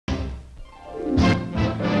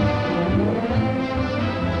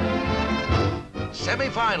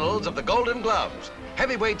Semi-finals of the Golden Gloves.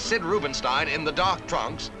 Heavyweight Sid Rubenstein in the dark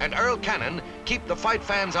trunks and Earl Cannon keep the fight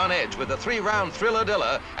fans on edge with a 3-round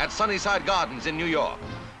thriller-diller at Sunnyside Gardens in New York.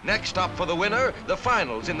 Next up for the winner, the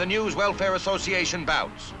finals in the News Welfare Association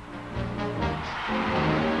bouts.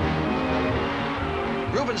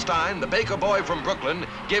 Rubenstein, the baker boy from Brooklyn,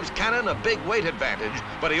 gives Cannon a big weight advantage,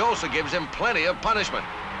 but he also gives him plenty of punishment.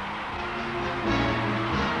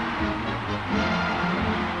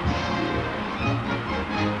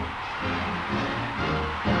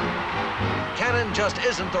 Cannon just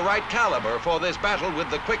isn't the right caliber for this battle with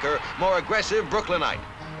the quicker, more aggressive Brooklynite.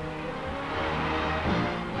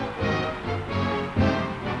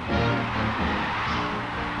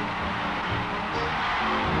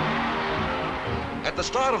 At the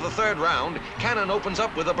start of the third round, Cannon opens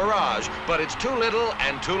up with a barrage, but it's too little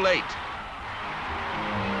and too late.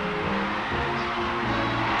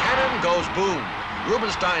 Cannon goes boom.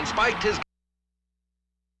 Rubenstein spiked his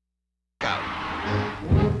out.